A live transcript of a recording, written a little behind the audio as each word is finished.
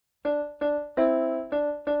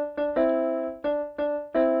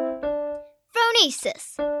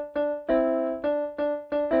Phronesis.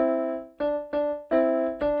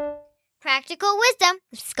 Practical Wisdom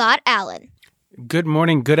with Scott Allen. Good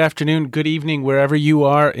morning, good afternoon, good evening, wherever you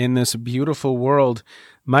are in this beautiful world.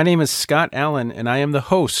 My name is Scott Allen, and I am the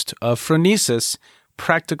host of Phronesis,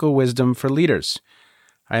 Practical Wisdom for Leaders.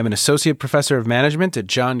 I am an associate professor of management at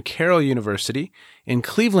John Carroll University in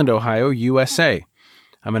Cleveland, Ohio, USA.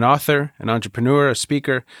 I'm an author, an entrepreneur, a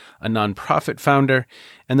speaker, a nonprofit founder,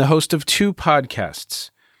 and the host of 2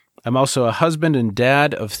 podcasts. I'm also a husband and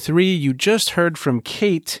dad of 3. You just heard from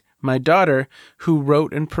Kate, my daughter, who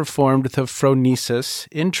wrote and performed the Phronesis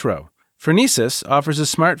intro. Phronesis offers a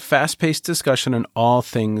smart, fast-paced discussion on all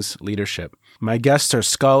things leadership. My guests are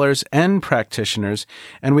scholars and practitioners,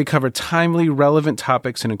 and we cover timely, relevant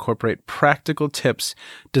topics and incorporate practical tips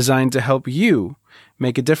designed to help you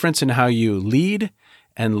make a difference in how you lead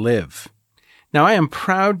and live. Now, I am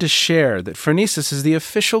proud to share that Phronesis is the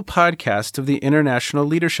official podcast of the International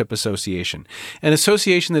Leadership Association, an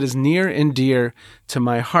association that is near and dear to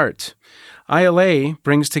my heart. ILA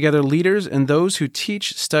brings together leaders and those who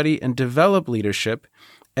teach, study, and develop leadership,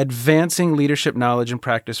 advancing leadership knowledge and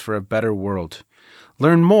practice for a better world.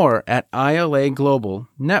 Learn more at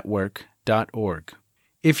ilaglobalnetwork.org.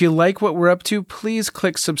 If you like what we're up to, please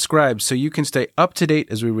click subscribe so you can stay up to date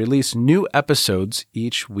as we release new episodes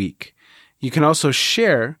each week. You can also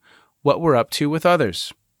share what we're up to with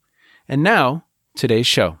others. And now, today's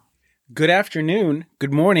show. Good afternoon,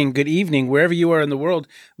 good morning, good evening, wherever you are in the world.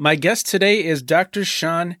 My guest today is Dr.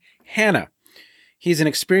 Sean Hanna. He's an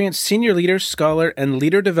experienced senior leader, scholar, and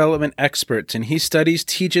leader development expert, and he studies,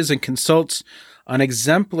 teaches, and consults on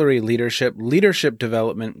exemplary leadership, leadership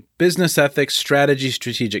development, business ethics, strategy,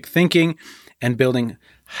 strategic thinking, and building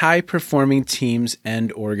high-performing teams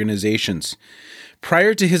and organizations.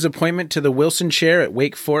 Prior to his appointment to the Wilson Chair at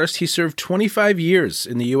Wake Forest, he served 25 years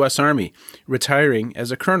in the U.S. Army, retiring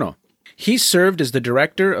as a colonel. He served as the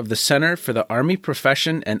director of the Center for the Army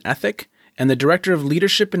Profession and Ethic and the director of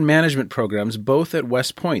leadership and management programs, both at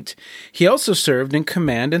West Point. He also served in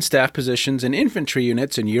command and staff positions in infantry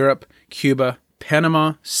units in Europe, Cuba,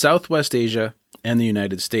 Panama, Southwest Asia, and the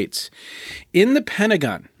United States. In the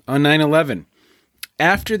Pentagon on 9/11,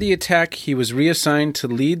 after the attack, he was reassigned to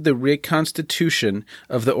lead the reconstitution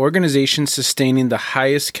of the organization sustaining the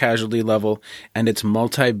highest casualty level and its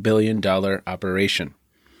multi-billion-dollar operation.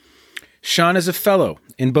 Sean is a fellow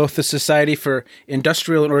in both the Society for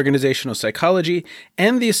Industrial and Organizational Psychology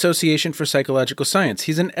and the Association for Psychological Science.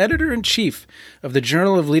 He's an editor-in-chief of the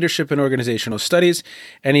Journal of Leadership and Organizational Studies,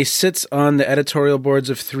 and he sits on the editorial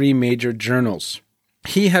boards of 3 major journals.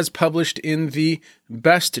 He has published in the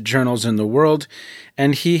best journals in the world,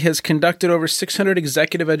 and he has conducted over 600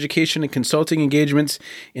 executive education and consulting engagements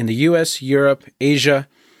in the U.S., Europe, Asia,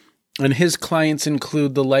 and his clients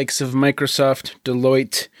include the likes of Microsoft,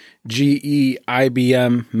 Deloitte, GE,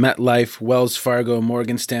 IBM, MetLife, Wells Fargo,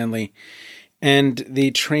 Morgan Stanley, and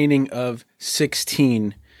the training of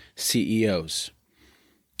 16 CEOs.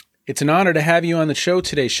 It's an honor to have you on the show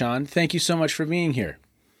today, Sean. Thank you so much for being here.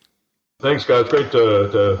 Thanks, Scott. It's great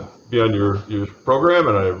to be on your program,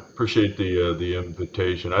 and I appreciate the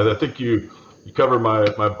invitation. I think you covered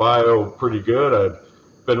my bio pretty good. I've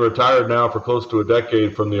been retired now for close to a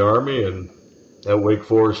decade from the Army and at Wake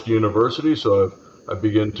Forest University, so I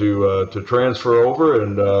begin to transfer over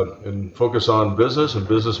and focus on business and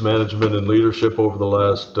business management and leadership over the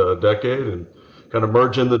last decade, and kind of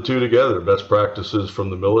merging the two together, best practices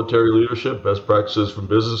from the military leadership, best practices from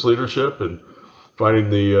business leadership, and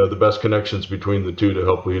finding the best connections between the two to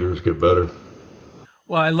help leaders get better.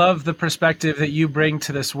 Well, I love the perspective that you bring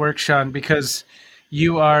to this work, Sean, because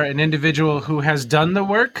you are an individual who has done the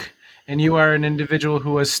work, and you are an individual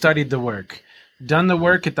who has studied the work, done the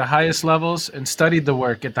work at the highest levels, and studied the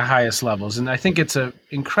work at the highest levels. And I think it's an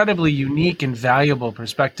incredibly unique and valuable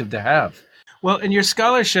perspective to have. Well, in your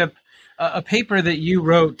scholarship, a paper that you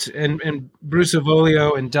wrote, and Bruce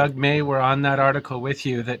Avolio and Doug May were on that article with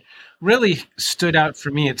you, that really stood out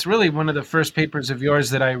for me. It's really one of the first papers of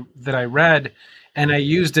yours that I read, and I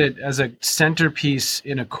used it as a centerpiece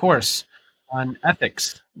in a course on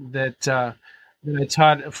ethics that I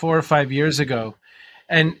taught 4 or 5 years ago.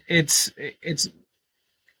 And it's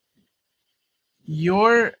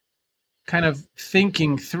your kind of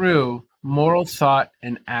thinking through moral thought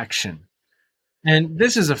and action. And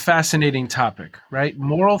this is a fascinating topic, right?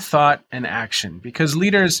 Moral thought and action, because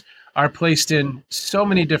leaders are placed in so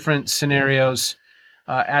many different scenarios.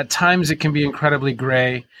 At times, it can be incredibly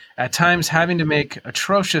gray. At times, having to make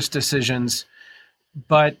atrocious decisions.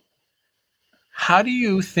 But how do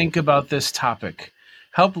you think about this topic?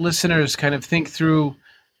 Help listeners kind of think through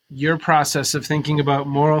your process of thinking about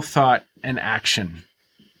moral thought and action.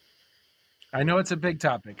 I know it's a big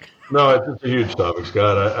topic. No, it's a huge topic,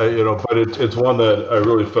 Scott. But it's one that I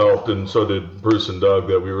really felt, and so did Bruce and Doug,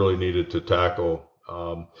 that we really needed to tackle.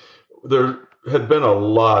 There had been a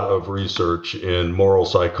lot of research in moral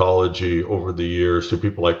psychology over the years through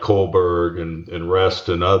people like Kohlberg and Rest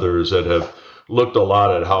and others that have looked a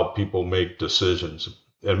lot at how people make decisions.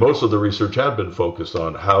 And most of the research had been focused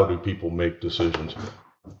on how do people make decisions,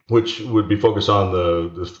 which would be focused on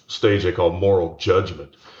the stage they call moral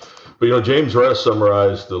judgment. But, James Rest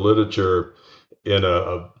summarized the literature in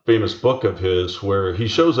a famous book of his where he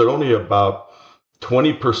shows that only about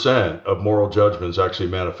 20% of moral judgments actually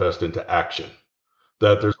manifest into action.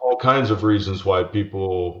 That there's all kinds of reasons why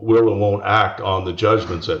people will and won't act on the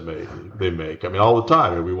judgments that they make. I mean, all the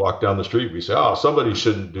time. We walk down the street, we say, oh, somebody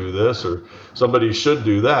shouldn't do this or somebody should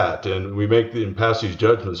do that. And we pass these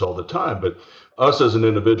judgments all the time. But us as an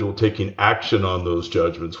individual taking action on those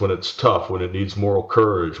judgments when it's tough, when it needs moral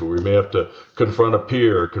courage, where we may have to confront a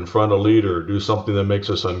peer, confront a leader, do something that makes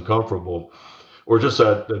us uncomfortable, or just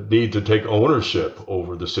that need to take ownership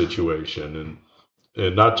over the situation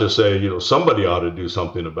and not just say, somebody ought to do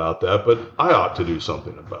something about that, but I ought to do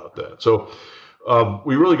something about that. So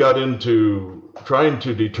we really got into trying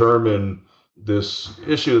to determine this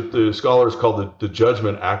issue that the scholars call the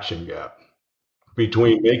judgment action gap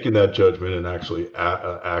between making that judgment and actually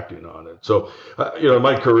acting on it. So, in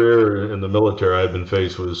my career in the military, I've been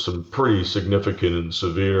faced with some pretty significant and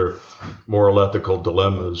severe moral ethical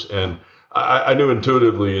dilemmas. And I knew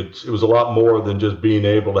intuitively it was a lot more than just being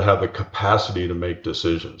able to have the capacity to make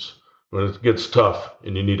decisions. When it gets tough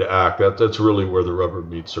and you need to act, that's really where the rubber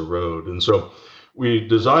meets the road. And so we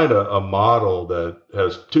designed a model that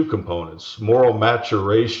has two components: moral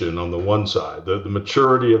maturation on the one side, the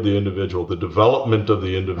maturity of the individual, the development of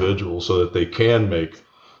the individual so that they can make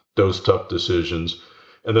those tough decisions.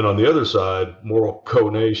 And then on the other side, moral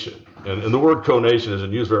conation. And the word conation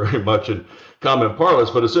isn't used very much in common parlance,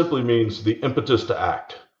 but it simply means the impetus to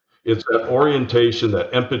act. It's that orientation,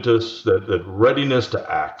 that impetus, that readiness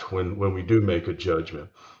to act when we do make a judgment.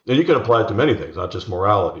 And you can apply it to many things, not just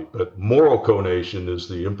morality, but moral conation is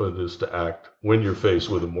the impetus to act when you're faced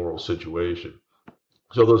with a moral situation.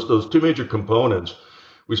 So those two major components,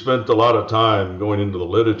 we spent a lot of time going into the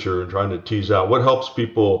literature and trying to tease out what helps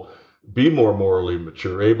people be more morally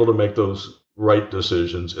mature, able to make those right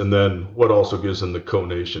decisions, and then what also gives them the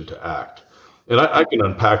conation to act. And I can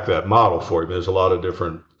unpack that model for you. There's a lot of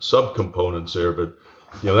different subcomponents there, but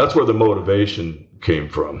that's where the motivation came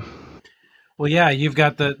from. Well, yeah, you've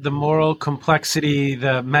got the moral complexity,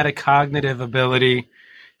 the metacognitive ability,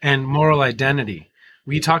 and moral identity.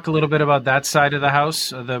 Will you talk a little bit about that side of the house,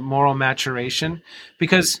 the moral maturation?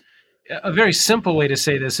 Because a very simple way to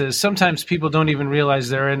say this is sometimes people don't even realize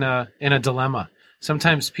they're in a dilemma.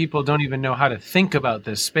 Sometimes people don't even know how to think about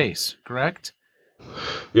this space, correct?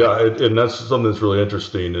 Yeah, and that's something that's really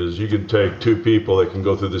interesting is you can take two people that can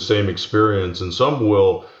go through the same experience, and some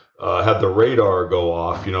will have the radar go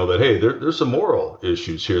off, that, hey, there's some moral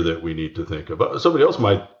issues here that we need to think about. Somebody else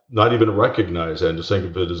might not even recognize that and just think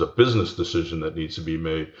of it as a business decision that needs to be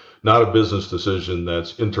made, not a business decision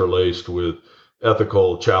that's interlaced with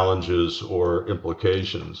ethical challenges or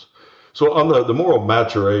implications. So on the moral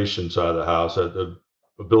maturation side of the house, the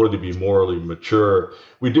ability to be morally mature,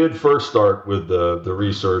 we did first start with the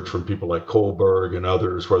research from people like Kohlberg and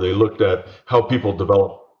others, where they looked at how people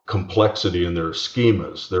develop complexity in their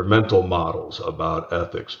schemas, their mental models about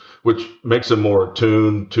ethics, which makes them more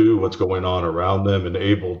attuned to what's going on around them and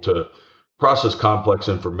able to process complex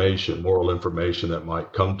information, moral information that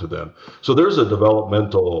might come to them. So there's a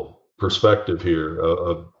developmental perspective here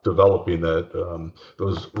of developing that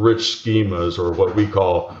those rich schemas, or what we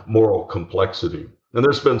call moral complexity. And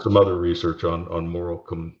there's been some other research on moral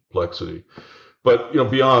complexity. But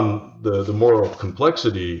beyond the moral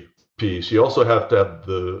complexity piece, you also have to have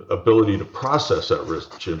the ability to process that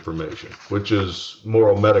rich information, which is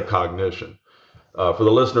moral metacognition. For the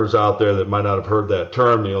listeners out there that might not have heard that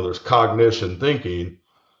term, there's cognition, thinking.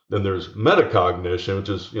 Then there's metacognition, which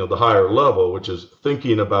is the higher level, which is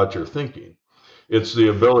thinking about your thinking. It's the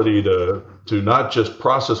ability to not just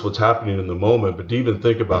process what's happening in the moment, but to even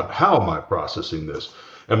think about, how am I processing this?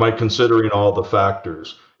 Am I considering all the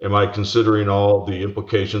factors? Am I considering all the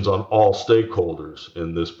implications on all stakeholders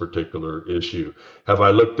in this particular issue? Have I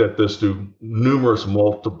looked at this through numerous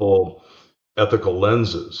multiple ethical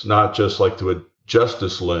lenses, not just like through a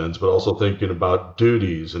justice lens, but also thinking about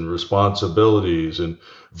duties and responsibilities and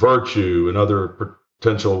virtue and other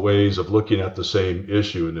potential ways of looking at the same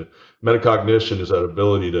issue? And metacognition is that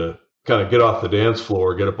ability to kind of get off the dance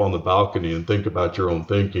floor, get up on the balcony and think about your own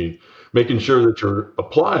thinking, making sure that you're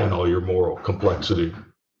applying all your moral complexity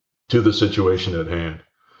to the situation at hand.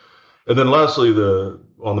 And then lastly,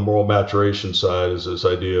 on the moral maturation side is this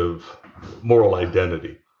idea of moral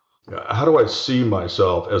identity. How do I see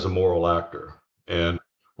myself as a moral actor? And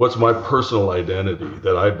what's my personal identity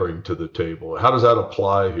that I bring to the table? How does that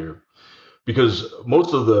apply here? Because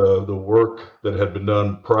most of the work that had been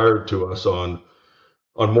done prior to us on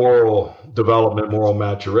moral development, moral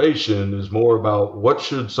maturation is more about what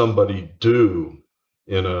should somebody do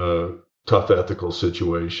in a tough ethical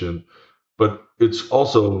situation. But it's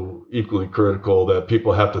also equally critical that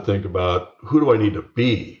people have to think about, who do I need to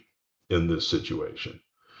be in this situation?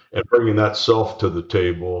 And bringing that self to the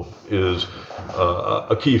table is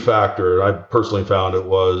a key factor. I personally found it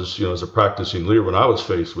was, as a practicing leader, when I was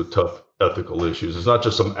faced with tough ethical issues, it's not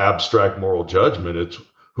just some abstract moral judgment. It's,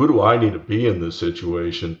 who do I need to be in this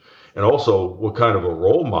situation? And also, what kind of a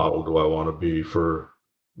role model do I want to be for,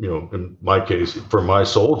 in my case, for my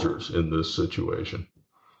soldiers in this situation?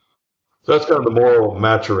 So that's kind of the moral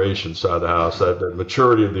maturation side of the house, that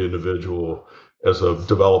maturity of the individual as a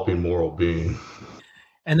developing moral being.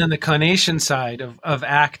 And then the conation side of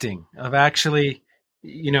acting, of actually,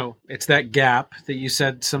 it's that gap that you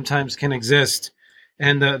said sometimes can exist.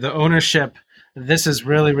 And the ownership, this is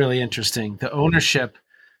really, really interesting. The ownership,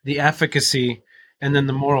 the efficacy, and then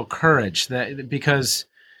the moral courage. Because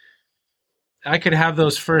I could have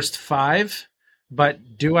those first five,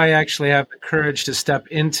 but do I actually have the courage to step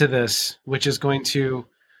into this, which is going to,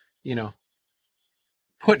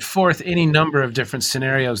 put forth any number of different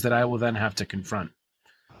scenarios that I will then have to confront?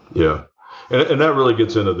 Yeah. And that really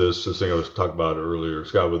gets into this thing I was talking about earlier,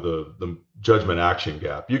 Scott, with the judgment action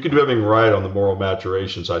gap. You can do everything right on the moral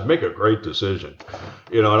maturation side, make a great decision,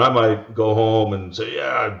 and I might go home and say,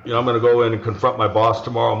 I'm going to go in and confront my boss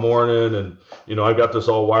tomorrow morning. And, I got this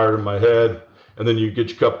all wired in my head. And then you get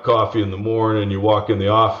your cup of coffee in the morning and you walk in the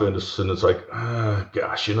office and it's like,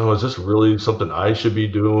 gosh, is this really something I should be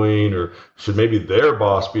doing? Or should maybe their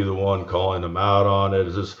boss be the one calling them out on it?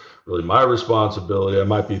 Is this really my responsibility? I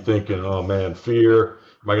might be thinking, oh man, fear,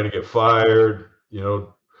 am I going to get fired?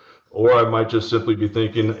 Or I might just simply be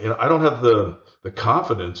thinking, I don't have the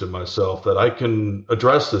confidence in myself that I can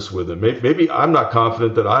address this with him. Maybe I'm not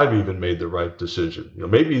confident that I've even made the right decision.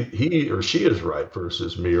 Maybe he or she is right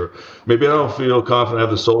versus me, or maybe I don't feel confident I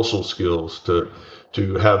have the social skills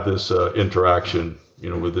to have this interaction,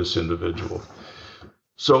 with this individual.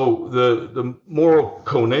 So the moral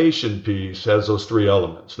conation piece has those three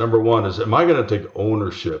elements. Number one is, am I going to take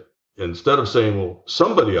ownership? Instead of saying, well,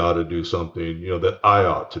 somebody ought to do something, that I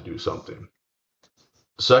ought to do something.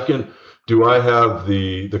 Second, do I have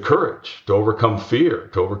the courage to overcome fear,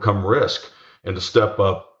 to overcome risk, and to step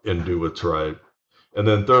up and do what's right? And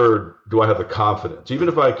then third, do I have the confidence? Even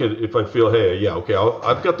if I feel, hey,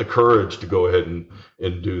 I've got the courage to go ahead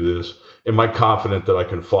and do this. Am I confident that I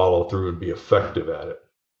can follow through and be effective at it?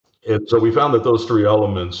 And so we found that those three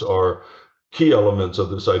elements are key elements of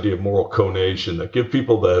this idea of moral conation that give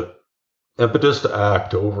people that impetus to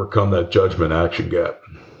act, to overcome that judgment action gap.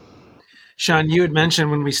 Sean, you had mentioned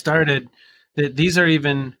when we started that these are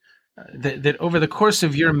even that over the course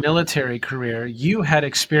of your military career, you had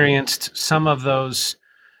experienced some of those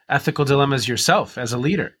ethical dilemmas yourself as a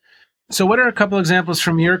leader. So what are a couple examples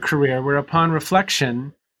from your career where upon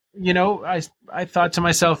reflection, I thought to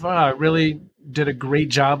myself, I really did a great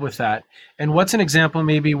job with that. And what's an example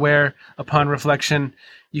maybe where upon reflection,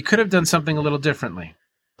 you could have done something a little differently?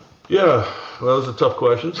 Yeah, well, those are tough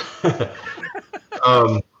questions.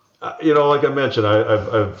 Like I mentioned,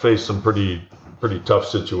 I've faced some pretty tough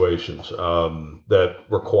situations that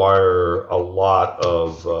require a lot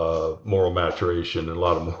of moral maturation and a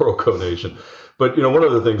lot of moral conation. But one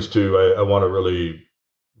of the things too, I want to really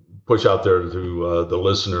push out there to the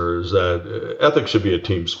listeners that ethics should be a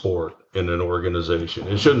team sport in an organization.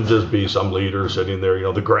 It shouldn't just be some leader sitting there,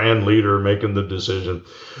 the grand leader making the decision.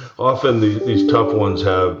 Often these tough ones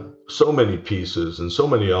have so many pieces and so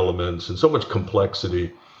many elements and so much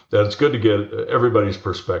complexity that it's good to get everybody's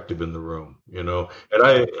perspective in the room, And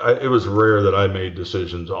it was rare that I made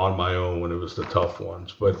decisions on my own when it was the tough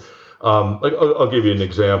ones. But I'll give you an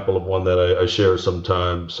example of one that I share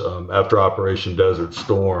sometimes. After Operation Desert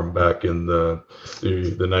Storm back in the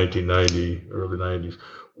 1990, early 90s,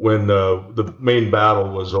 when the main battle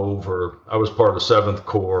was over, I was part of 7th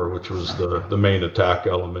Corps, which was the main attack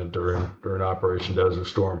element during Operation Desert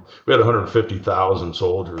Storm. We had 150,000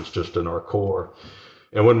 soldiers just in our corps.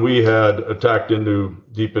 And when we had attacked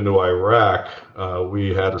deep into Iraq, we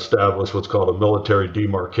had established what's called a military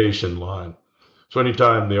demarcation line. So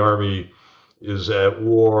anytime the Army is at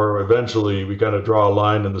war. Eventually, we kind of draw a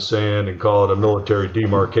line in the sand and call it a military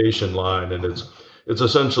demarcation line, and it's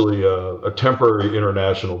essentially a temporary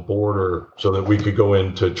international border so that we could go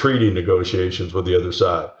into treaty negotiations with the other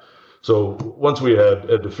side. So once we had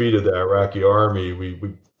defeated the Iraqi army,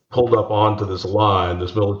 we pulled up onto this line,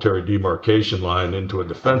 this military demarcation line, into a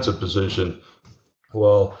defensive position.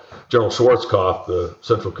 Well, General Schwarzkopf, the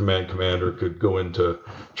Central Command commander, could go into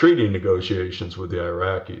treaty negotiations with the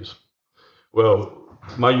Iraqis. Well,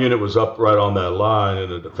 my unit was up right on that line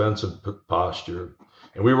in a defensive posture,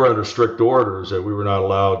 and we were under strict orders that we were not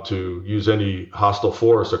allowed to use any hostile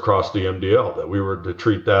force across the MDL, that we were to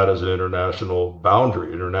treat that as an international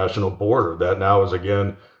boundary, international border. That now is,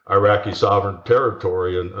 again, Iraqi sovereign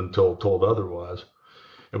territory until told otherwise.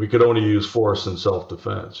 And we could only use force in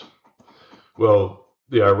self-defense. Well,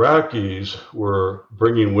 the Iraqis were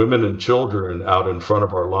bringing women and children out in front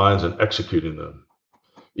of our lines and executing them,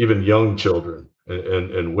 even young children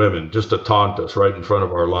and women, just to taunt us right in front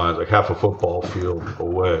of our lines, like half a football field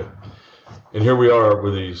away. And here we are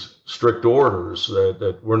with these strict orders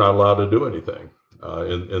that we're not allowed to do anything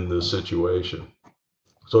in this situation.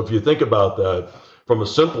 So if you think about that from a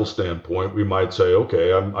simple standpoint, we might say,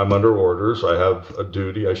 okay, I'm under orders. I have a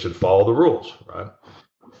duty. I should follow the rules, right?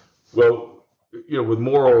 Well, with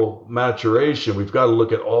moral maturation, we've got to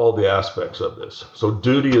look at all the aspects of this. So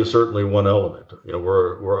duty is certainly one element.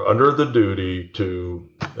 We're under the duty to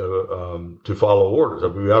follow orders. I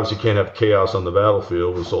mean, we obviously can't have chaos on the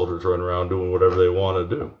battlefield with soldiers running around doing whatever they want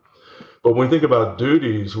to do. But when we think about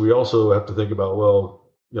duties, we also have to think about, well,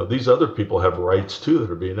 these other people have rights too that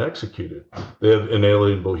are being executed. They have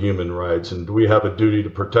inalienable human rights, and do we have a duty to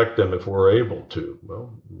protect them if we're able to?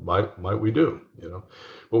 Well, might we do?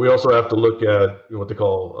 But we also have to look at what they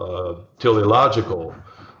call teleological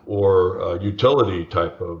or utility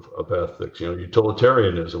type of ethics.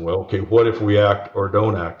 Utilitarianism. Well, okay, what if we act or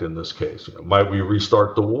don't act in this case? Might we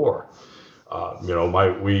restart the war?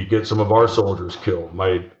 Might we get some of our soldiers killed?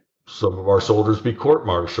 Might some of our soldiers be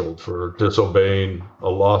court-martialed for disobeying a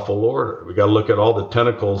lawful order? We got to look at all the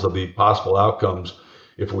tentacles of the possible outcomes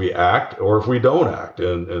if we act or if we don't act,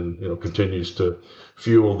 and continues to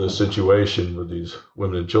fuel this situation with these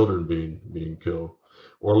women and children being killed.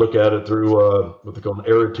 Or look at it through what they call an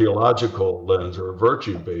aretiological lens or a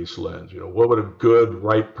virtue-based lens. What would a good,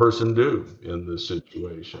 right person do in this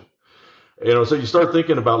situation? So you start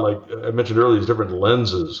thinking about, like I mentioned earlier, these different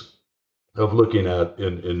lenses of looking at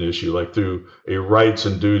an issue, like through a rights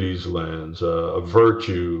and duties lens, a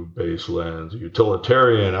virtue-based lens, a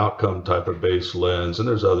utilitarian outcome type of based lens, and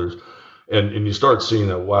there's others. And you start seeing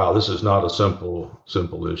that, wow, this is not a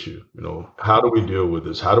simple issue. How do we deal with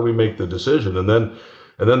this? How do we make the decision? And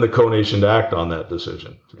then the co-nation to act on that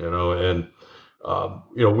decision. We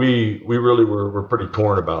really were pretty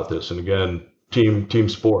torn about this. And again, team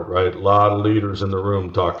sport, right? A lot of leaders in the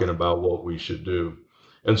room talking about what we should do.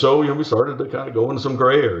 And so, we started to kind of go into some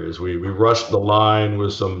gray areas. We rushed the line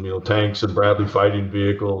with some, tanks and Bradley fighting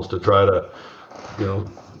vehicles to try to,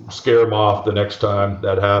 scare them off the next time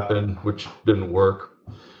that happened, which didn't work.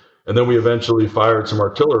 And then we eventually fired some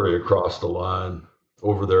artillery across the line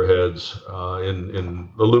over their heads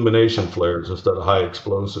in illumination flares instead of high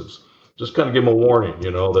explosives. Just kind of give them a warning,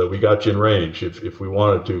 that we got you in range. If we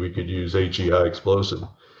wanted to, we could use HE high explosive.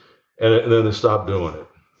 And then they stopped doing it.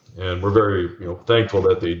 And we're very, thankful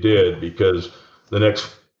that they did, because the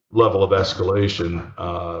next level of escalation,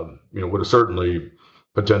 would have certainly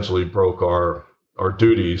potentially broke our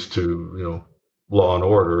duties to, law and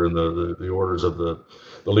order and the orders of the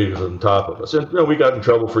leaders on top of us. And we got in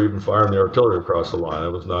trouble for even firing the artillery across the line.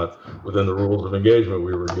 That was not within the rules of engagement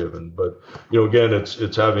we were given. But again,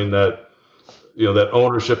 it's having that that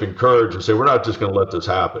ownership and courage to say, we're not just going to let this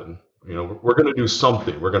happen. We're going to do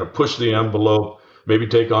something. We're going to push the envelope. Maybe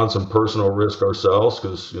take on some personal risk ourselves,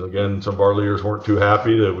 because again, some of our leaders weren't too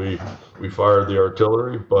happy that we fired the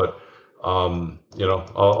artillery. But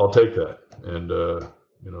I'll take that and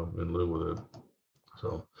live with it.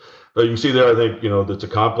 So, but you can see there, I think it's a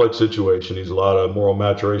complex situation. Needs a lot of moral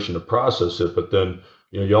maturation to process it. But then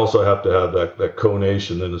you also have to have that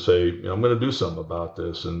co-nation then to say, I'm going to do something about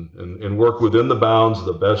this and work within the bounds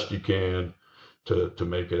the best you can to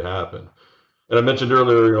make it happen. And I mentioned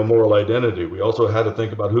earlier, moral identity. We also had to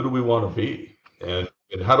think about, who do we want to be, and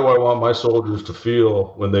how do I want my soldiers to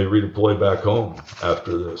feel when they redeploy back home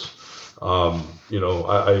after this? I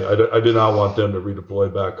did not want them to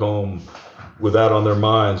redeploy back home with that on their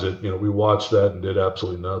minds. That we watched that and did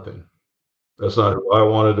absolutely nothing. That's not who I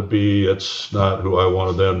wanted to be. It's not who I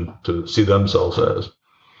wanted them to see themselves as.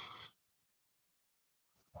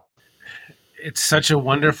 It's such a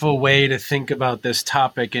wonderful way to think about this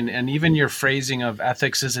topic, and even your phrasing of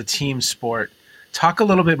ethics as a team sport. Talk a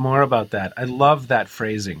little bit more about that. I love that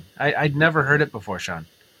phrasing. I'd never heard it before, Sean.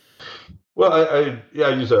 Well, I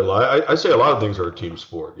use that a lot. I say a lot of things are a team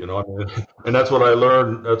sport, I mean, and that's what I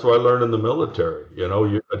learned. That's what I learned in the military.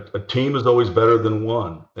 A team is always better than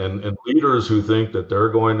one, and leaders who think that they're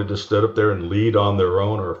going to just sit up there and lead on their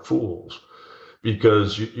own are fools,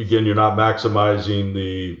 because again, you're not maximizing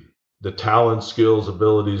the talent, skills,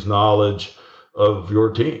 abilities, knowledge of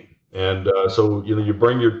your team. And so, you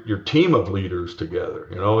bring your team of leaders together.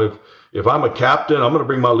 If I'm a captain, I'm going to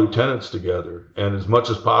bring my lieutenants together and as much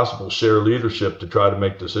as possible share leadership to try to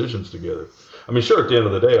make decisions together. I mean, sure, at the end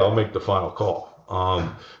of the day, I'll make the final call.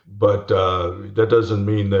 But that doesn't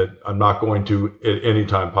mean that I'm not going to, at any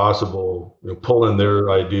time possible, pull in their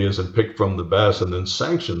ideas and pick from the best and then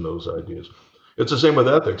sanction those ideas. It's the same with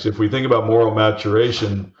ethics. If we think about moral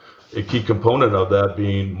maturation, a key component of that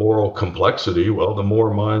being moral complexity, well, the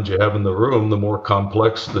more minds you have in the room, the more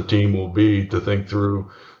complex the team will be to think through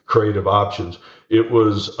creative options. It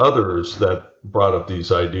was others that brought up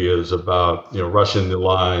these ideas about, rushing the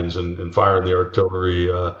lines and firing the artillery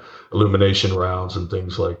illumination rounds and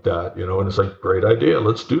things like that, and it's like, great idea,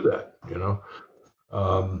 let's do that,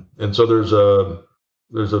 and so there's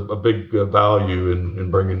a big value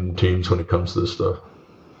in bringing teams when it comes to this stuff.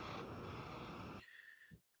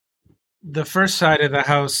 The first side of the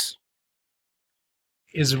house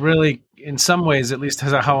is really, in some ways, at least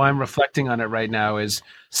how I'm reflecting on it right now, is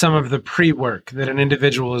some of the pre-work that an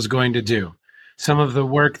individual is going to do, some of the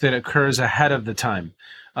work that occurs ahead of the time.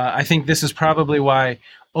 I think this is probably why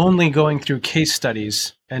only going through case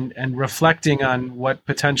studies and reflecting on what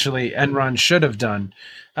potentially Enron should have done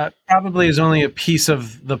probably is only a piece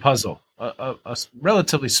of the puzzle, a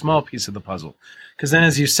relatively small piece of the puzzle. Because then,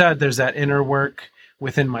 as you said, there's that inner work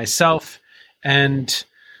within myself. And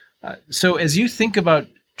so as you think about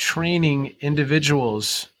training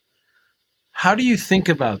individuals, how do you think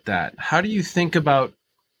about that? How do you think about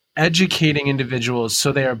educating individuals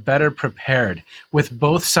so they are better prepared with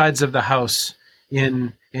both sides of the house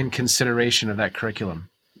in consideration of that curriculum?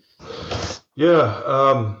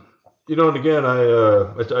 Yeah. And again,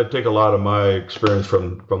 I take a lot of my experience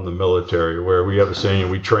from the military, where we have a saying,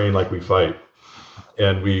 we train like we fight.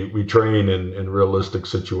 And we train in realistic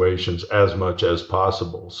situations as much as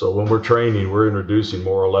possible. So when we're training, we're introducing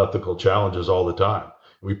moral, ethical challenges all the time.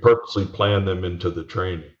 We purposely plan them into the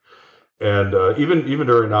training. And even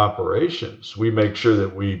during operations, we make sure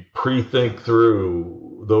that we pre-think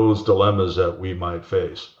through those dilemmas that we might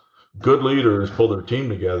face. Good leaders pull their team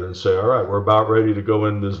together and say, all right, we're about ready to go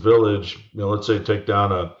in this village, let's say take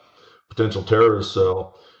down a potential terrorist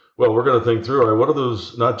cell. Well, we're going to think through, all right, what are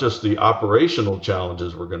those, not just the operational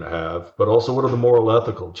challenges we're going to have, but also what are the moral,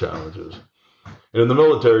 ethical challenges? And in the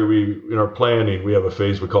military, in our planning, we have a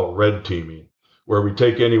phase we call red teaming, where we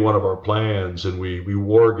take any one of our plans and we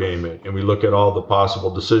war game it, and we look at all the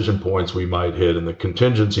possible decision points we might hit and the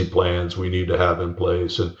contingency plans we need to have in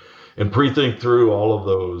place, and pre-think through all of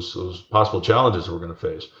those possible challenges we're going to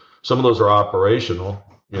face. Some of those are operational.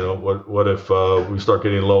 What if we start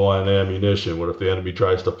getting low on ammunition? What if the enemy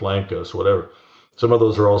tries to flank us? Whatever. Some of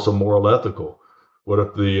those are also moral, ethical. What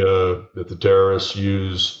if the terrorists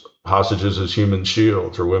use hostages as human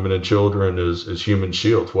shields, or women and children as human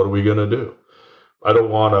shields? What are we going to do? I don't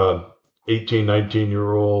want a 18,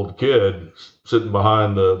 19-year-old kid sitting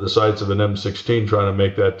behind the sights of an M16 trying to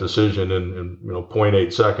make that decision in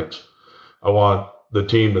 0.8 seconds. I want the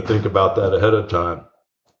team to think about that ahead of time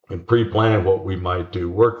and pre-plan what we might do,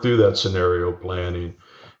 work through that scenario planning,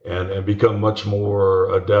 and become much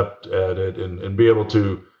more adept at it, and be able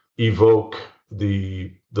to evoke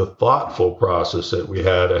the thoughtful process that we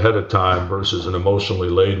had ahead of time versus an emotionally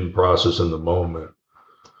laden process in the moment.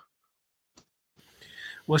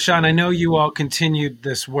 Well, Sean, I know you all continued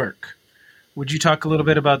this work. Would you talk a little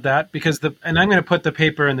bit about that? And I'm going to put the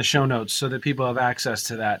paper in the show notes so that people have access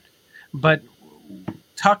to that. But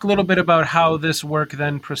talk a little bit about how this work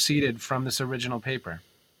then proceeded from this original paper.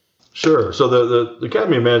 Sure. So the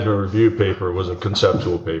Academy of Management Review paper was a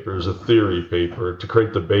conceptual paper. It was a theory paper to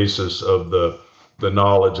create the basis of the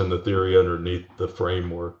knowledge and the theory underneath the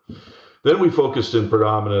framework. Then we focused in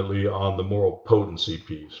predominantly on the moral potency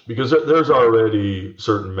piece, because there's already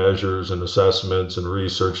certain measures and assessments and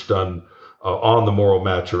research done on the moral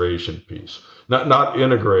maturation piece. Not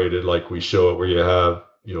integrated like we show it, where you have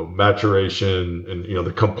maturation and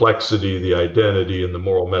the complexity, the identity, and the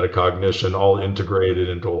moral metacognition all integrated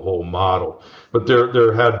into a whole model. But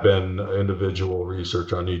there had been individual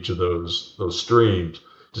research on each of those streams,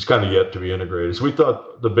 just kind of yet to be integrated. So we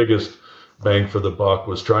thought the biggest bang for the buck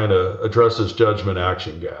was trying to address this judgment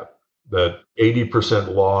action gap, that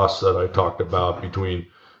 80% loss that I talked about between,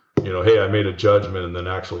 hey, I made a judgment and then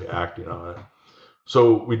actually acting on it.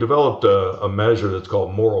 So we developed a measure that's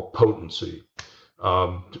called moral potency.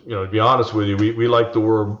 To be honest with you, we like the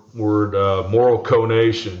word moral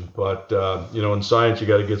conation, but in science you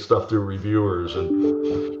got to get stuff through reviewers,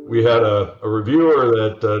 and we had a reviewer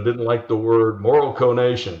that didn't like the word moral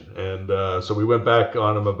conation, and so we went back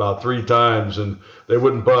on them about 3 times, and they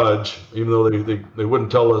wouldn't budge, even though they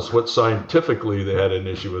wouldn't tell us what scientifically they had an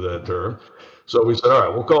issue with that term. So we said, all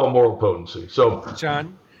right, we'll call it moral potency. So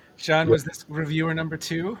John, was this reviewer number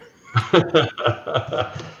 2?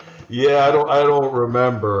 Yeah, I don't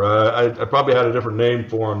remember. I probably had a different name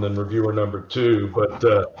for him than reviewer number 2, but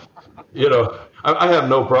I have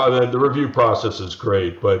no problem. The review process is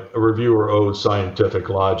great, but a reviewer owes scientific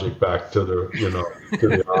logic back to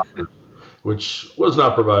the author, which was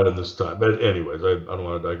not provided this time. But anyways, I don't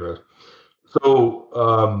want to digress.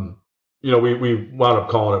 So we wound up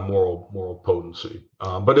calling it moral potency,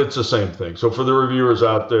 but it's the same thing. So for the reviewers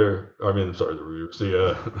out there,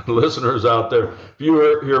 the listeners out there, if you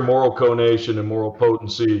hear moral conation and moral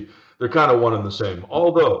potency, they're kind of one and the same.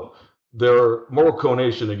 Although moral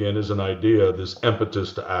conation again is an idea, this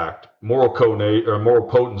impetus to act. Moral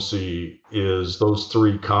potency is those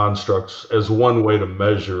 3 constructs as one way to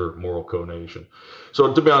measure moral conation.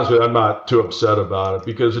 So to be honest with you, I'm not too upset about it,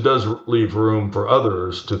 because it does leave room for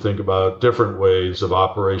others to think about different ways of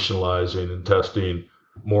operationalizing and testing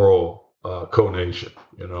moral conation,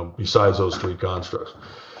 besides those 3 constructs.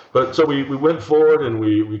 But so we went forward and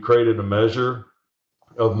we created a measure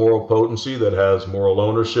of moral potency that has moral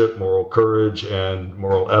ownership, moral courage, and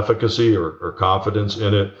moral efficacy or confidence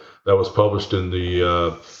in it. That was published in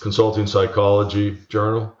the Consulting Psychology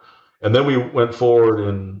Journal. And then we went forward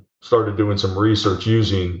and started doing some research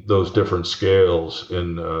using those different scales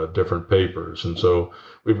in different papers. And so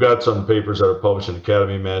we've got some papers that are published in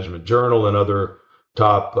Academy Management Journal and other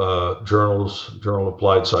top journals, Journal of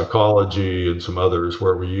Applied Psychology and some others,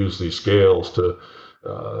 where we use these scales to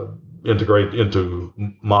integrate into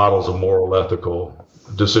models of moral, ethical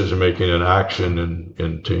decision-making and action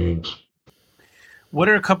in teams. What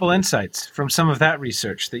are a couple insights from some of that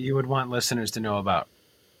research that you would want listeners to know about?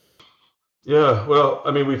 Yeah, well,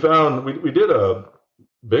 we found we did a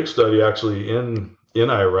big study actually in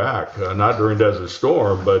Iraq, not during Desert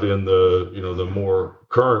Storm, but in the more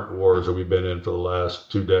current wars that we've been in for the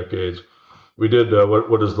last 2 decades. We did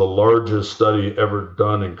what is the largest study ever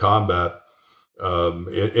done in combat,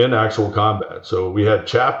 in actual combat. So we had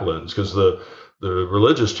chaplains, because the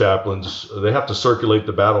religious chaplains, they have to circulate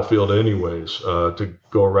the battlefield anyways, to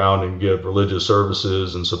go around and give religious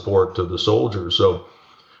services and support to the soldiers. So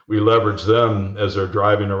we leverage them as they're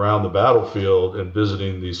driving around the battlefield and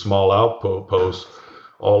visiting these small outposts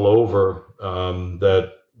all over,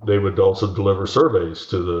 that they would also deliver surveys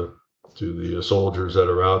to the soldiers that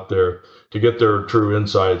are out there to get their true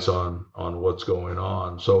insights on what's going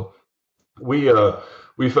on. So we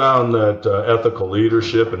found that ethical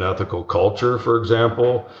leadership and ethical culture, for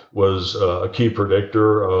example, was a key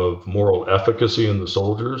predictor of moral efficacy in the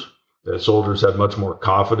soldiers. That soldiers had much more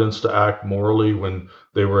confidence to act morally when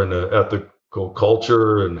they were in an ethical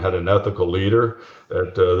culture and had an ethical leader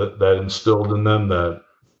that instilled in them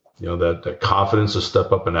that confidence to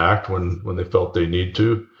step up and act when they felt they need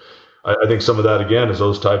to. I think some of that again is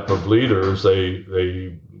those type of leaders.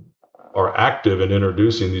 They are active in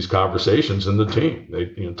introducing these conversations in the team. They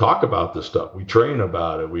talk about this stuff. We train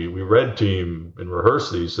about it. We red team and rehearse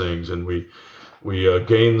these things, and we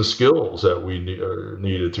gain the skills that we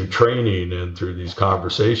needed through training and through these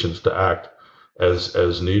conversations to act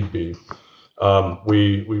as need be.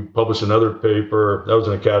 We published another paper that was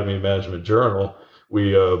in Academy Management Journal.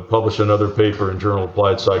 We published another paper in Journal of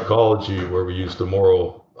Applied Psychology where we used the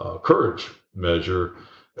moral courage measure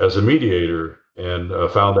as a mediator, and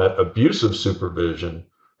found that abusive supervision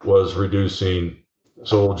was reducing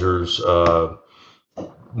soldiers'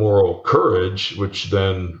 moral courage, which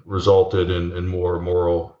then resulted in more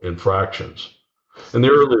moral infractions. And the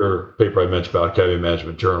earlier paper I mentioned about Academy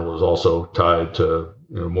Management Journal is also tied to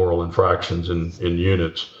moral infractions in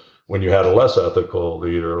units. When you had a less ethical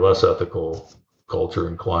leader, less ethical culture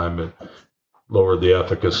and climate, lowered the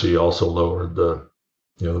efficacy, also lowered the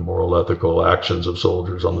moral ethical actions of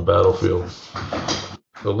soldiers on the battlefield.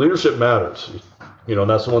 So leadership matters. And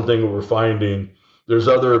that's the one thing we're finding. There's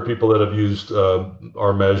other people that have used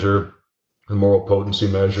our measure, the moral potency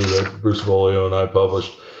measure that Bruce Volio and I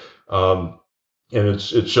published. And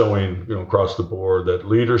it's showing, across the board that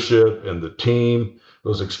leadership and the team,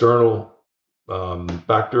 those external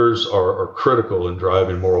factors are critical in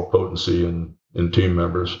driving moral potency in team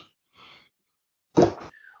members.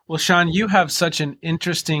 Well, Sean, you have such an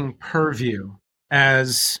interesting purview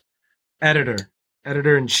as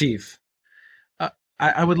editor-in-chief.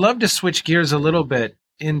 I would love to switch gears a little bit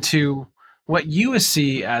into what you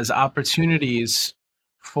see as opportunities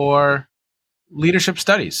for leadership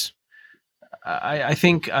studies. I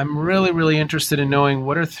think I'm really, really interested in knowing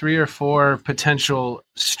what are 3 or 4 potential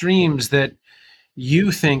streams that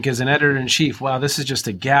you think as an editor-in-chief, wow, this is just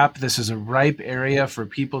a gap. This is a ripe area for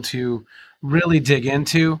people to really dig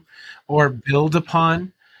into or build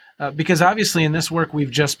upon. Because obviously in this work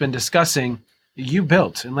we've just been discussing, you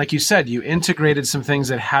built, and like you said, you integrated some things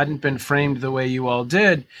that hadn't been framed the way you all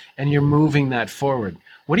did, and you're moving that forward.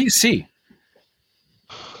 What do you see?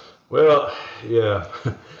 Well, yeah.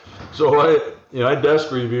 So I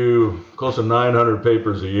desk review close to 900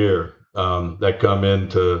 papers a year that come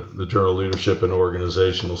into the Journal of Leadership and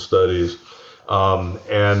Organizational Studies,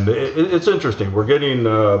 and it's interesting. We're getting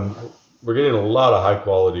a lot of high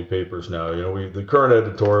quality papers now. The current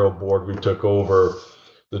editorial board, we took over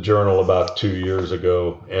the journal about 2 years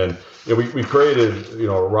ago, and we created a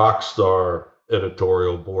rock star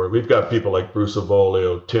editorial board. We've got people like Bruce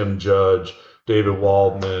Avolio, Tim Judge, David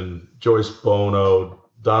Waldman, Joyce Bono,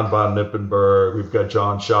 Don von Nippenberg. We've got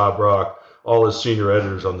John Shabrock, all as senior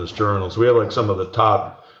editors on this journal. So we have like some of the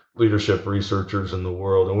top leadership researchers in the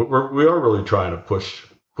world, and we are really trying to push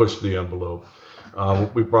the envelope.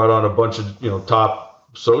 We brought on a bunch of top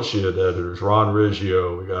associate editors, Ron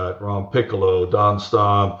Riggio, we got Ron Piccolo, Don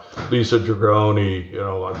Stamm, Lisa Dragoni,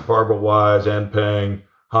 Barbara Wise, Ann Peng,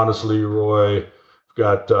 Hannes Leroy, we've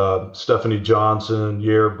got Stephanie Johnson,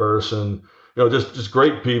 Yair Burson, just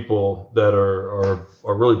great people that are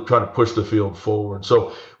really trying to push the field forward.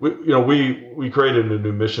 So we created a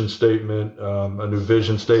new mission statement, a new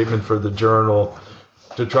vision statement for the journal,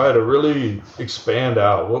 to try to really expand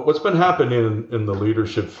out. What's been happening in the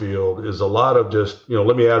leadership field is a lot of just,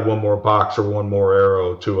 let me add one more box or one more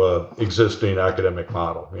arrow to a existing academic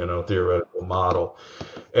model, theoretical model.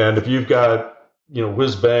 And if you've got,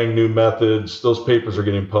 whiz bang new methods, those papers are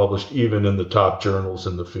getting published even in the top journals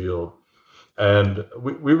in the field. And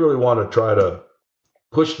we really want to try to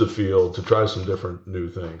push the field to try some different new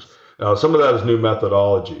things. Now, some of that is new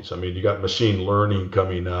methodologies. I mean, you got machine learning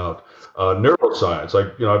coming out, neuroscience.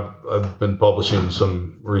 I've been publishing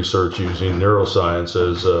some research using neuroscience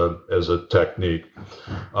as a technique,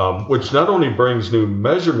 which not only brings new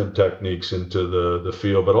measurement techniques into the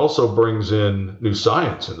field, but also brings in new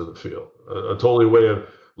science into the field. A totally way of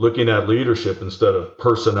looking at leadership instead of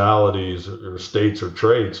personalities or states or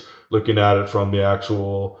traits, looking at it from the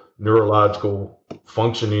actual neurological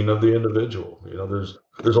functioning of the individual.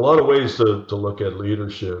 There's a lot of ways to look at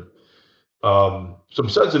leadership. So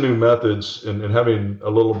besides the new methods and having a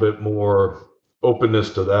little bit more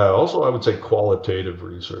openness to that, also I would say qualitative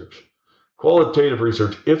research. Qualitative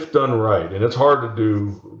research, if done right, and it's hard to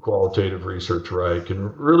do qualitative research right,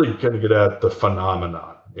 can really kind of get at the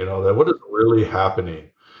phenomenon, that what is really happening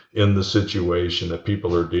in the situation that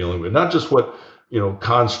people are dealing with, not just what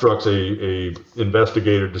constructs a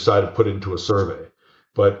investigator decided to put into a survey,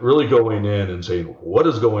 but really going in and saying, what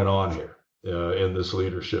is going on here in this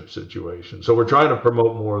leadership situation? So we're trying to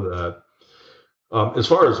promote more of that. As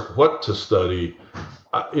far as what to study,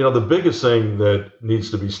 the biggest thing that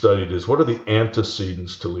needs to be studied is what are the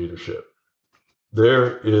antecedents to leadership?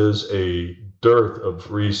 There is a dearth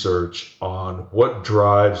of research on what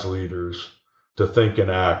drives leaders to think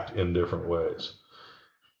and act in different ways.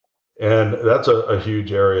 And that's a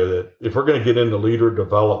huge area that if we're going to get into leader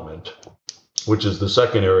development, which is the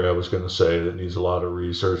second area I was going to say that needs a lot of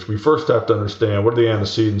research, we first have to understand what are the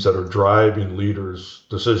antecedents that are driving leaders'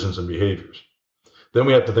 decisions and behaviors. Then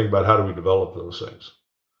we have to think about how do we develop those things.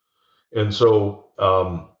 And so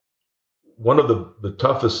one of the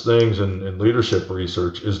toughest things in leadership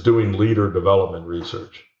research is doing leader development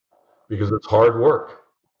research, because it's hard work.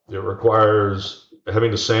 It requires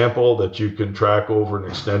having a sample that you can track over an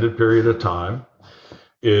extended period of time.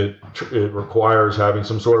 It requires having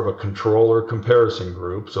some sort of a control or comparison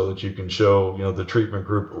group so that you can show, the treatment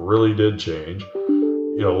group really did change.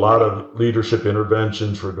 A lot of leadership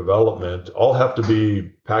interventions for development all have to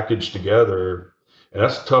be packaged together, and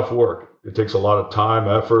that's tough work. It takes a lot of time,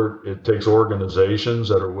 effort. It takes organizations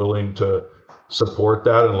that are willing to support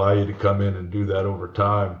that and allow you to come in and do that over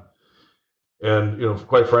time. And,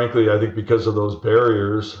 quite frankly, I think because of those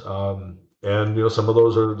barriers, and, some of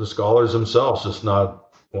those are the scholars themselves just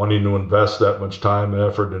not wanting to invest that much time and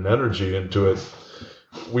effort and energy into it.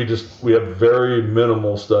 We have very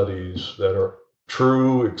minimal studies that are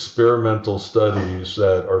true experimental studies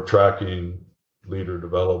that are tracking leader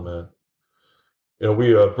development.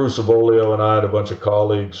 Bruce Avolio and I and a bunch of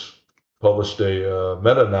colleagues published a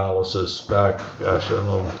meta-analysis back,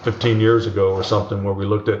 15 years ago or something, where we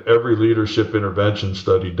looked at every leadership intervention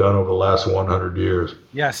study done over the last 100 years.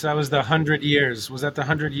 Yes, that was the 100 years. Was that the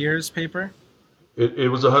 100 years paper?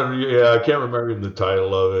 It was 100. Yeah, I can't remember even the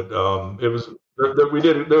title of it. It was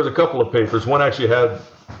there was a couple of papers. One actually had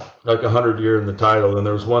like 100 year in the title, and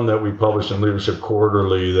there was one that we published in Leadership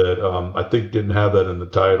Quarterly that I think didn't have that in the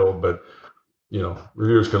title, but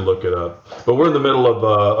reviewers can look it up. But we're in the middle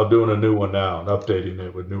of doing a new one now and updating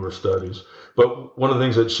it with newer studies. But one of the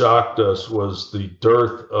things that shocked us was the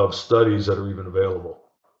dearth of studies that are even available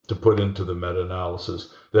to put into the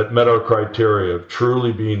meta-analysis that met our criteria of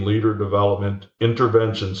truly being leader development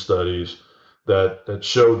intervention studies that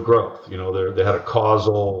showed growth. They had a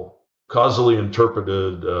causally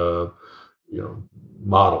interpreted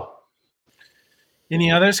model. Any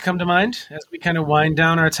others come to mind as we kind of wind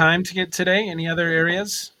down our time to get today? Any other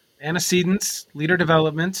areas? Antecedents, leader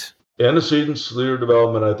development. Antecedents, leader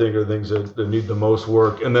development, I think, are things that need the most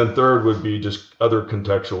work. And then third would be just other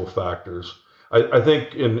contextual factors. I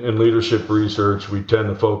think in leadership research, we tend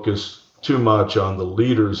to focus too much on the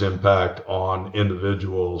leader's impact on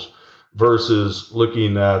individuals versus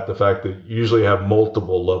looking at the fact that you usually have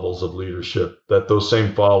multiple levels of leadership that those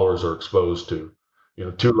same followers are exposed to.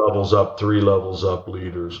 2 levels up, 3 levels up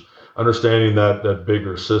leaders, understanding that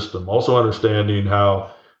bigger system, also understanding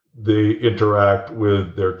how they interact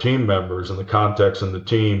with their team members and the context in the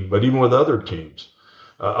team, but even with other teams.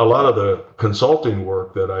 A lot of the consulting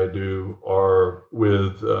work that I do are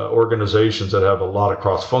with organizations that have a lot of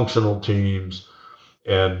cross-functional teams,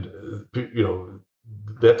 and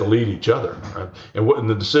they have to lead each other, right? And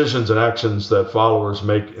the decisions and actions that followers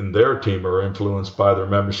make in their team are influenced by their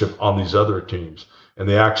membership on these other teams, and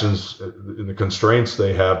the actions and the constraints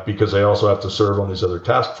they have because they also have to serve on these other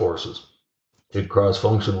task forces in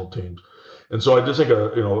cross-functional teams. And so I just think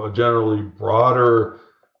a generally broader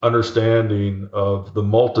understanding of the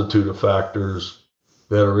multitude of factors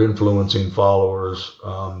that are influencing followers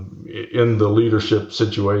in the leadership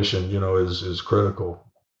situation, is critical.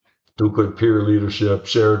 To include peer leadership,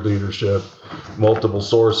 shared leadership, multiple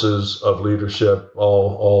sources of leadership,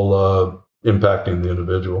 all impacting the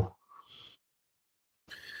individual.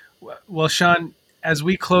 Well, Sean, as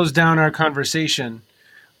we close down our conversation,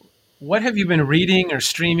 what have you been reading or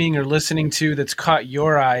streaming or listening to that's caught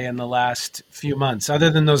your eye in the last few months, other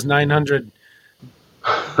than those 900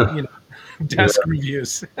 desk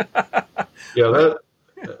reviews? Yeah, that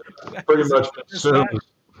pretty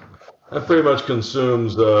much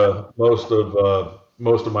consumes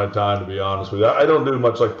most of my time, to be honest with you. I don't do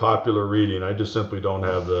much like popular reading. I just simply don't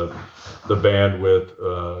have the bandwidth,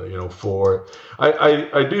 for it.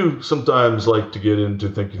 I do sometimes like to get into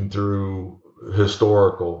thinking through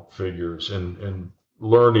historical figures and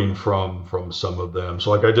learning from some of them.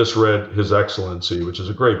 So like I just read His Excellency, which is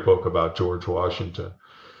a great book about George Washington.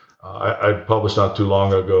 I published not too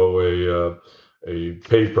long ago a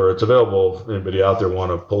paper. It's available if anybody out there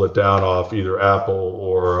want to pull it down off either Apple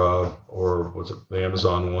or what's it, the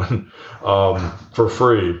Amazon one, for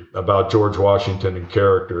free, about George Washington and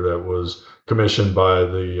character, that was commissioned by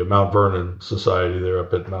the Mount Vernon Society there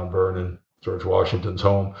up at Mount Vernon, George Washington's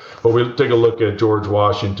home. But we take a look at George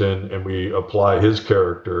Washington and we apply his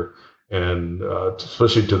character, and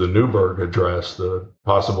especially to the Newburgh Address, the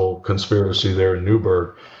possible conspiracy there in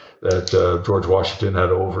Newburgh that George Washington had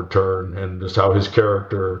to overturn, and just how his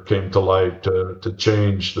character came to light to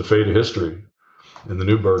change the fate of history in the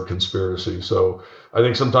Newburgh conspiracy. So I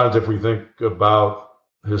think sometimes if we think about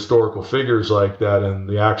historical figures like that and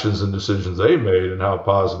the actions and decisions they made and how it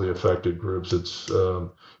positively affected groups, it's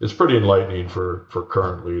pretty enlightening for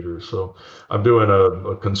current leaders. So I'm doing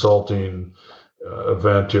a consulting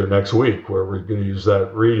event here next week where we're going to use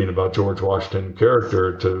that reading about George Washington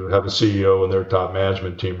character to have a CEO and their top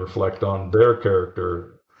management team reflect on their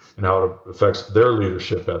character and how it affects their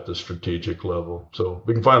leadership at the strategic level. So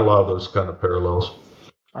we can find a lot of those kind of parallels.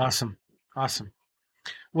 Awesome.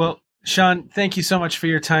 Well, Sean, thank you so much for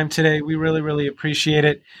your time today. We really, really appreciate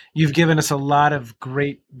it. You've given us a lot of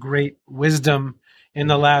great wisdom in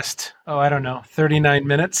the last, 39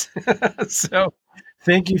 minutes. So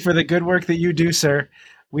thank you for the good work that you do, sir.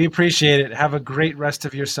 We appreciate it. Have a great rest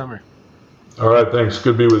of your summer. All right. Thanks.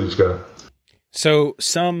 Good to be with you, Scott. So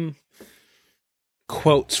some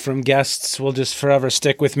quotes from guests will just forever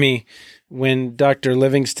stick with me. When Dr.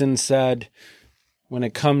 Livingston said, when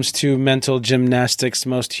it comes to mental gymnastics,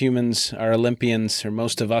 most humans are Olympians, or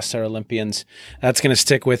most of us are Olympians. That's going to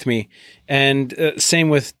stick with me. And same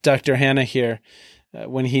with Dr. Hanna here,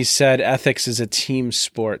 when he said ethics is a team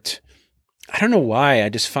sport. I don't know why. I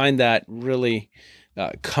just find that really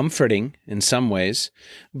comforting in some ways.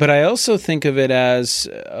 But I also think of it as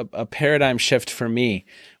a paradigm shift for me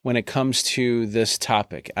when it comes to this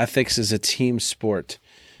topic. Ethics is a team sport.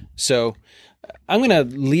 So I'm going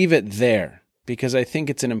to leave it there because I think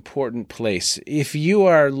it's an important place. If you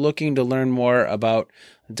are looking to learn more about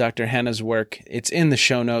Dr. Hanna's work, it's in the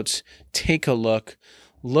show notes. Take a look.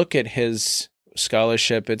 Look at his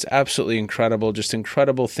scholarship. It's absolutely incredible, just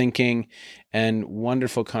incredible thinking and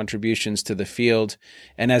wonderful contributions to the field.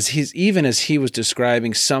 And as he was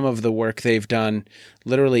describing some of the work they've done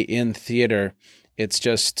literally in theater, it's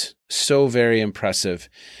just so very impressive.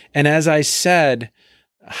 And as I said,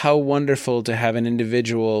 how wonderful to have an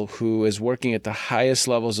individual who is working at the highest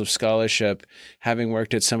levels of scholarship, having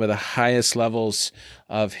worked at some of the highest levels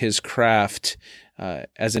of his craft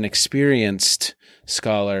as an experienced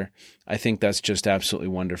scholar. I think that's just absolutely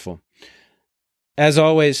wonderful. As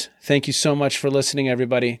always, thank you so much for listening,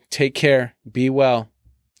 everybody. Take care. Be well.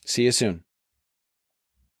 See you soon.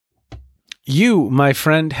 You, my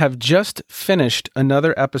friend, have just finished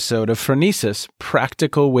another episode of Phronesis,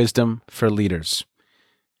 Practical Wisdom for Leaders.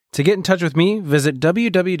 To get in touch with me, visit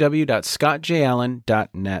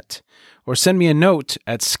www.scottjallen.net or send me a note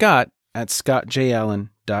at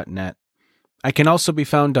scott@scottjallen.net. I can also be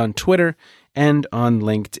found on Twitter and on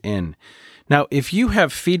LinkedIn. Now, if you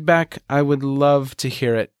have feedback, I would love to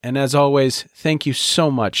hear it. And as always, thank you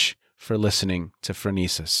so much for listening to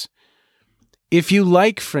Phronesis. If you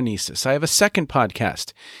like Phronesis, I have a second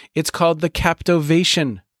podcast. It's called the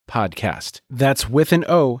Captovation Podcast. That's with an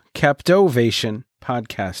O, Captovation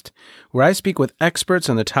Podcast, where I speak with experts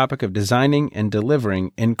on the topic of designing and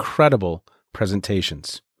delivering incredible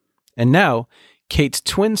presentations. And now, Kate's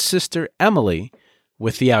twin sister, Emily,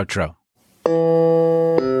 with the outro.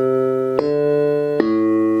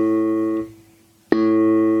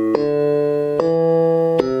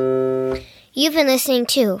 You've been listening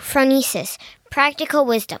to Phronesis, Practical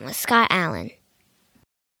Wisdom with Scott Allen.